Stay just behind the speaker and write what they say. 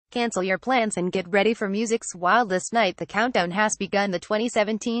Cancel your plans and get ready for music's wildest night. The countdown has begun. The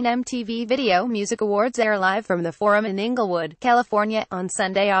 2017 MTV Video Music Awards air live from the Forum in Inglewood, California, on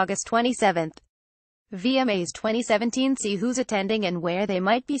Sunday, August 27th. VMAs 2017. See who's attending and where they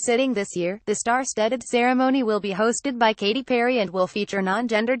might be sitting this year. The star-studded ceremony will be hosted by Katy Perry and will feature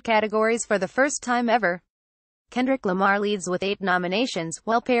non-gendered categories for the first time ever. Kendrick Lamar leads with 8 nominations,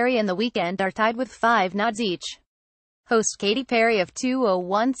 while Perry and The Weeknd are tied with 5 nods each. Host Katy Perry of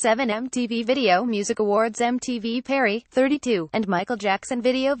 2017 MTV Video Music Awards. MTV Perry, 32, and Michael Jackson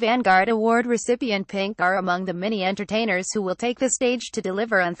Video Vanguard Award recipient Pink are among the many entertainers who will take the stage to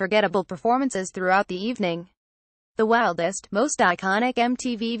deliver unforgettable performances throughout the evening. The wildest, most iconic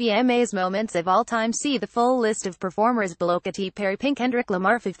MTV VMAs moments of all time. See the full list of performers below. Katy Perry, Pink, Kendrick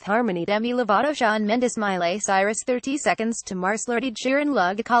Lamar, Fifth Harmony, Demi Lovato, Shawn Mendes, Miley Cyrus, 30 Seconds to Mars, Lord, Ed Sheeran,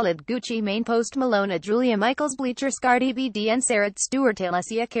 Lug, Khalid, Gucci Mane, Post Malone, Julia Michaels, Bleachers, Cardi B, and Sarah Stewart,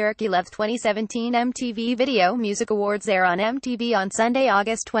 Alessia Cara. 11th 2017 MTV Video Music Awards air on MTV on Sunday,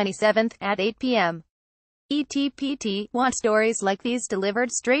 August 27th, at 8 p.m. ETPT. Want stories like these delivered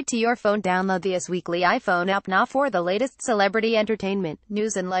straight to your phone? Download the Us Weekly iPhone app now for the latest celebrity entertainment,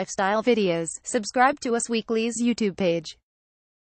 news and lifestyle videos. Subscribe to Us Weekly's YouTube page.